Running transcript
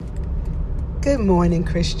Good morning,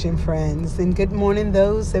 Christian friends, and good morning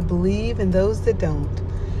those that believe and those that don't.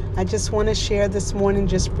 I just want to share this morning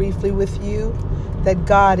just briefly with you that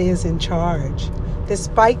God is in charge.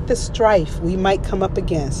 Despite the strife we might come up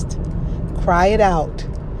against, cry it out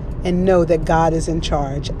and know that God is in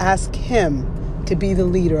charge. Ask Him to be the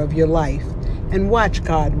leader of your life and watch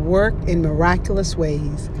God work in miraculous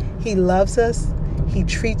ways. He loves us. He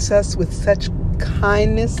treats us with such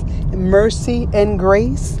kindness and mercy and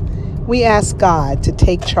grace. We ask God to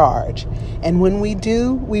take charge. And when we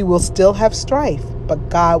do, we will still have strife, but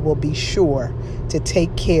God will be sure to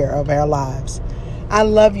take care of our lives. I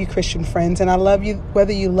love you, Christian friends, and I love you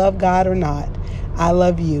whether you love God or not. I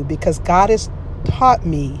love you because God has taught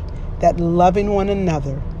me that loving one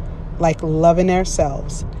another, like loving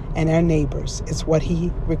ourselves and our neighbors, is what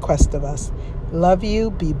He requests of us. Love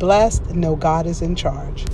you, be blessed, and know God is in charge.